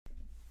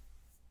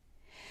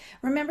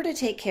Remember to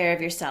take care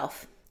of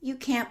yourself. You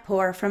can't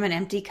pour from an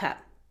empty cup.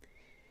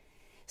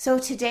 So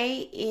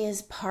today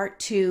is part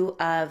 2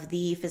 of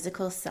the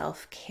physical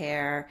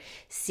self-care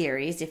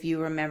series. If you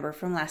remember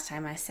from last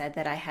time, I said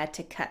that I had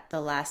to cut the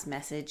last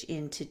message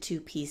into 2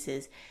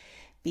 pieces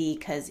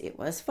because it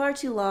was far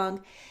too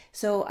long.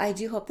 So I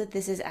do hope that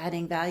this is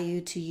adding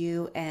value to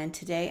you. And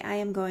today I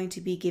am going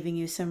to be giving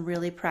you some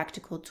really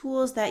practical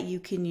tools that you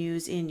can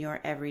use in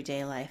your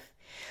everyday life.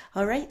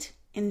 All right,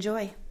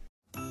 enjoy.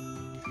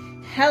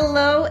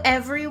 Hello,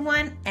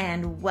 everyone,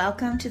 and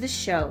welcome to the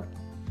show.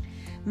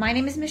 My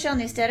name is Michelle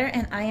Neustetter,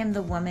 and I am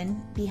the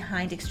woman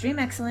behind Extreme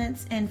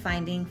Excellence and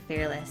Finding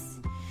Fearless.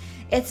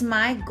 It's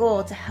my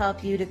goal to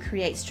help you to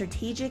create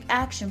strategic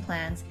action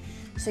plans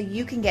so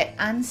you can get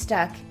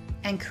unstuck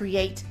and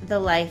create the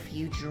life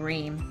you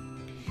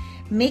dream.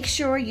 Make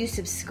sure you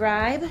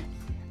subscribe,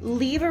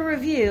 leave a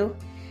review,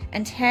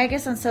 and tag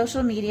us on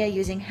social media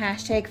using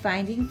hashtag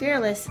Finding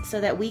Fearless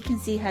so that we can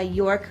see how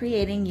you're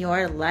creating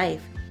your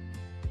life.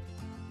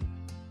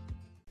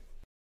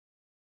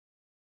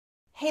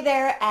 Hey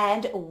there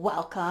and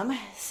welcome.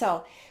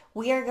 So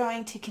we are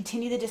going to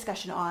continue the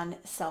discussion on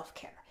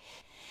self-care.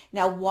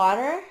 Now,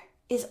 water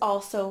is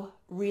also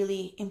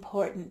really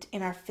important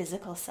in our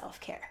physical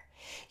self-care.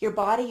 Your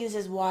body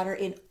uses water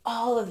in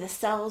all of the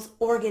cells,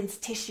 organs,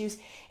 tissues.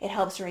 It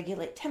helps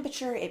regulate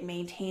temperature. It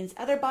maintains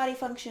other body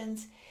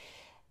functions.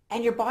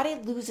 And your body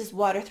loses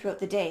water throughout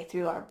the day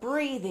through our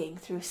breathing,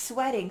 through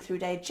sweating, through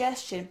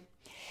digestion.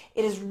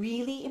 It is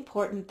really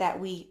important that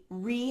we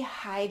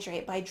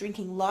rehydrate by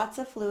drinking lots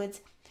of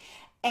fluids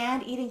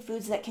and eating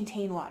foods that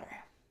contain water.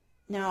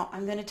 Now,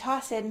 I'm going to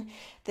toss in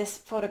this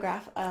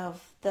photograph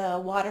of the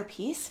water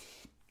piece.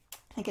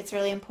 I think it's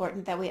really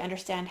important that we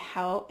understand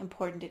how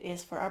important it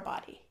is for our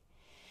body.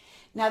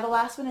 Now, the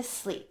last one is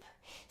sleep.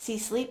 See,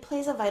 sleep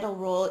plays a vital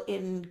role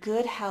in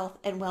good health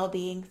and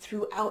well-being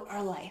throughout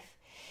our life.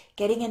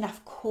 Getting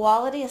enough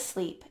quality of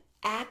sleep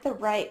at the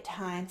right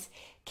times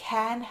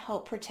can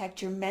help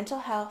protect your mental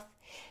health,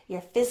 your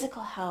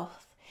physical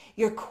health,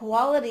 your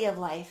quality of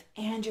life,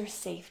 and your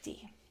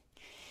safety.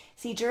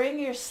 See, during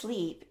your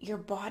sleep, your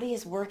body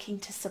is working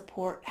to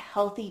support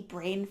healthy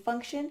brain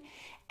function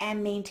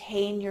and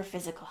maintain your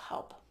physical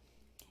health.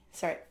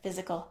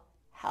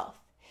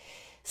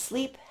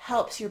 Sleep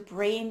helps your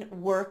brain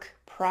work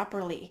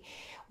properly.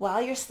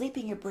 While you're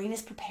sleeping, your brain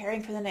is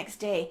preparing for the next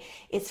day.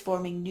 It's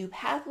forming new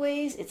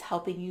pathways. It's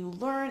helping you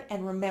learn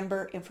and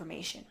remember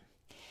information.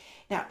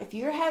 Now, if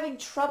you're having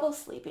trouble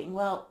sleeping,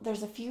 well,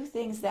 there's a few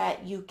things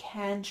that you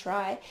can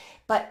try,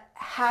 but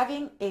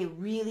having a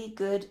really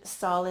good,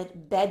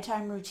 solid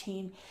bedtime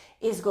routine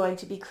is going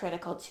to be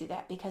critical to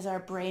that because our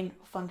brain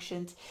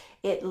functions.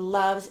 It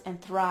loves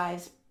and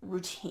thrives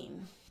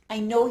routine.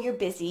 I know you're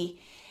busy,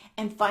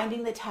 and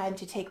finding the time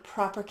to take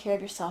proper care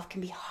of yourself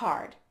can be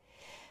hard.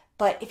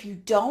 But if you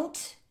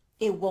don't,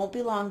 it won't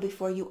be long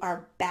before you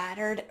are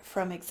battered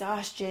from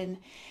exhaustion,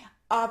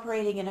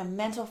 operating in a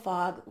mental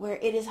fog where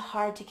it is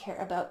hard to care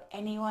about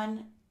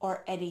anyone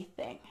or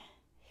anything.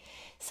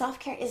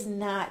 Self-care is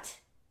not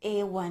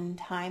a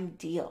one-time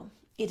deal.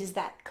 It is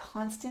that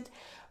constant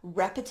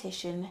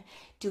repetition,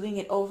 doing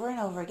it over and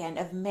over again,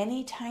 of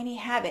many tiny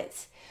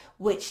habits,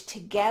 which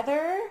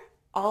together,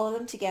 all of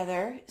them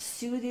together,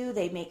 soothe you.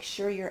 They make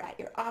sure you're at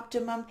your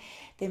optimum.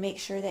 They make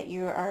sure that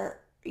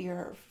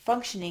you're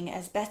functioning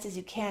as best as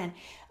you can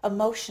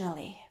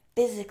emotionally,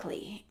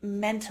 physically,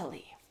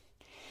 mentally.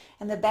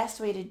 And the best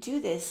way to do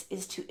this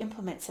is to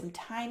implement some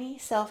tiny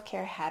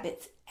self-care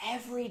habits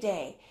every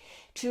day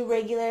to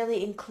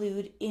regularly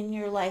include in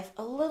your life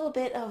a little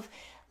bit of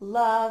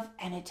love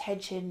and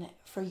attention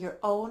for your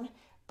own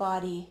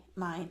body,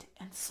 mind,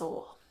 and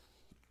soul.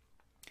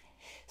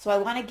 So I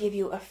want to give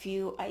you a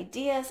few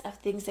ideas of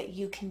things that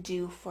you can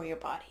do for your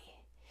body.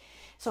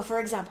 So for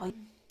example,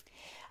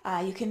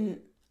 you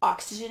can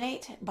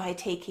oxygenate by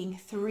taking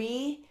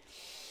 3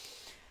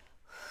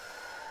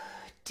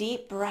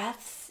 deep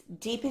breaths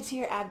deep into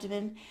your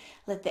abdomen.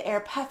 Let the air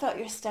puff out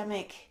your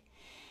stomach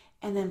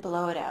and then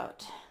blow it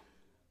out.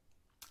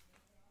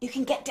 You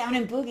can get down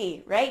and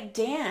boogie, right?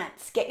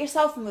 Dance, get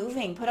yourself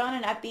moving, put on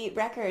an upbeat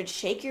record,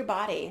 shake your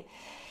body.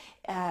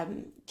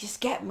 Just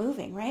get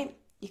moving, right?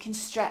 You can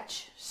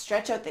stretch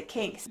out the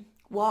kinks,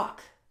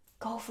 walk,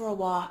 go for a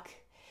walk.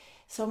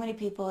 So many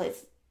people,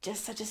 it's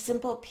just such a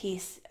simple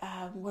piece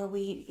where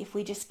if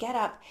we just get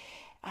up,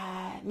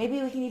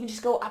 maybe we can even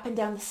just go up and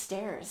down the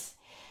stairs.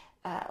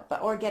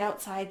 Or get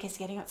outside, because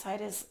getting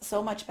outside is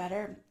so much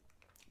better.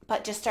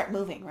 But just start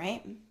moving,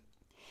 right?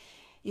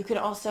 You can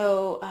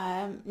also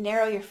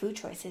narrow your food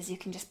choices. You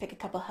can just pick a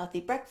couple healthy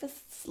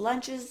breakfasts,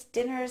 lunches,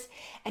 dinners,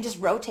 and just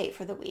rotate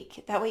for the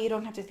week. That way you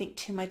don't have to think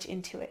too much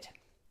into it.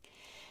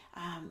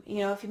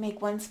 If you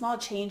make one small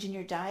change in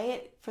your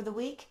diet for the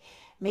week,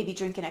 maybe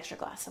drink an extra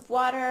glass of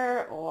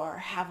water or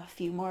have a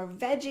few more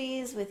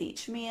veggies with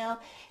each meal,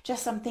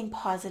 just something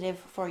positive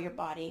for your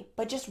body,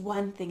 but just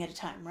one thing at a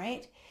time,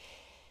 right?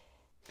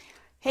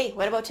 Hey,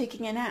 what about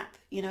taking a nap?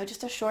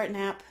 Just a short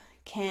nap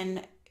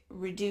can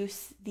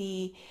reduce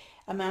the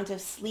amount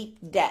of sleep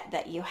debt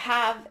that you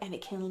have, and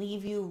it can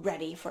leave you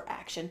ready for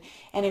action.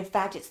 And in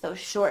fact, it's those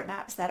short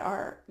naps that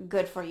are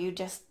good for you,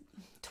 just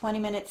 20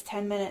 minutes,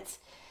 10 minutes.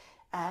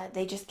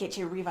 They just get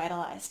you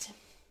revitalized.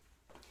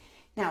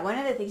 Now, one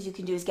of the things you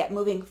can do is get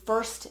moving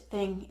first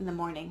thing in the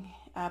morning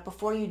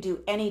before you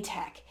do any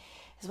tech.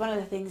 Because one of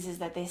the things is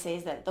that they say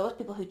is that those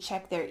people who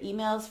check their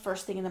emails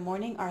first thing in the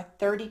morning are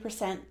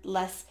 30%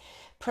 less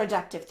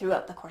productive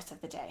throughout the course of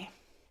the day.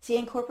 See,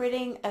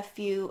 incorporating a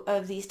few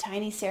of these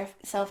tiny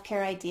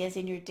self-care ideas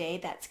in your day,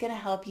 that's going to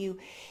help you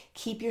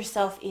keep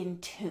yourself in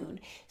tune.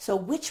 So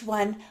which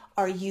one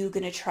are you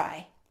going to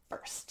try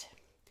first?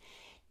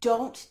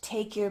 Don't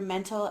take your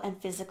mental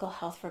and physical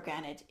health for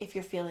granted. If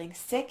you're feeling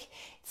sick,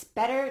 it's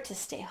better to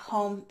stay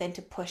home than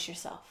to push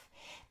yourself.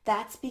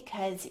 That's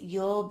because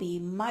you'll be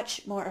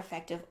much more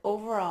effective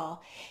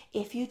overall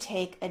if you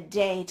take a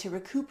day to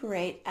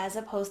recuperate as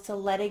opposed to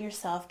letting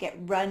yourself get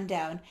run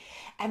down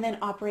and then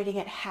operating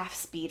at half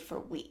speed for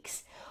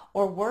weeks.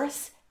 Or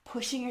worse,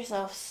 pushing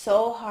yourself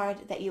so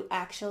hard that you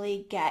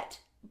actually get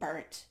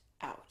burnt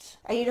out.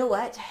 And you know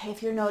what?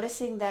 If you're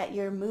noticing that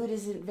your mood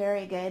isn't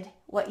very good,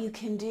 what you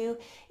can do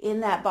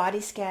in that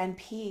body scan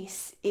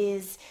piece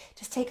is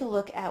just take a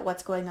look at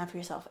what's going on for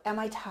yourself. Am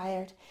I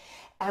tired?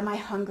 Am I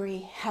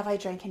hungry? Have I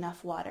drank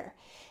enough water?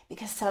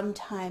 Because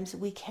sometimes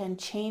we can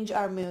change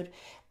our mood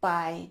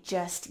by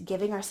just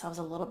giving ourselves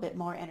a little bit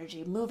more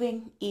energy,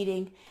 moving,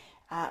 eating,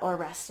 or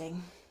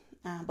resting.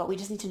 But we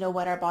just need to know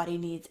what our body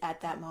needs at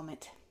that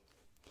moment.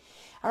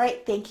 All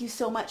right, thank you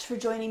so much for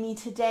joining me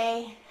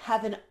today.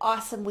 Have an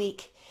awesome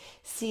week.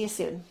 See you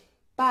soon.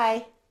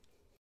 Bye.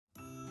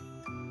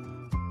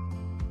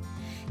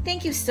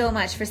 Thank you so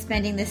much for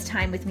spending this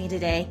time with me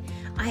today.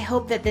 I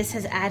hope that this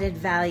has added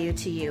value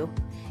to you.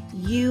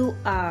 You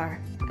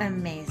are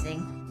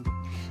amazing.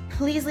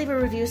 Please leave a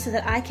review so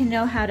that I can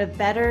know how to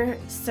better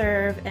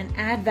serve and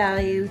add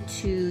value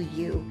to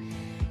you.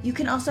 You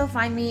can also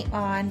find me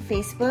on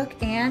Facebook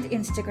and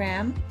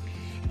Instagram.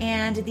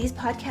 And these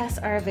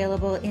podcasts are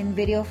available in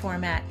video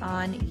format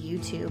on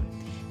YouTube.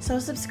 So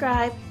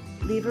subscribe,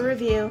 leave a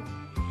review,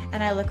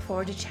 and I look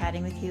forward to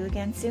chatting with you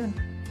again soon.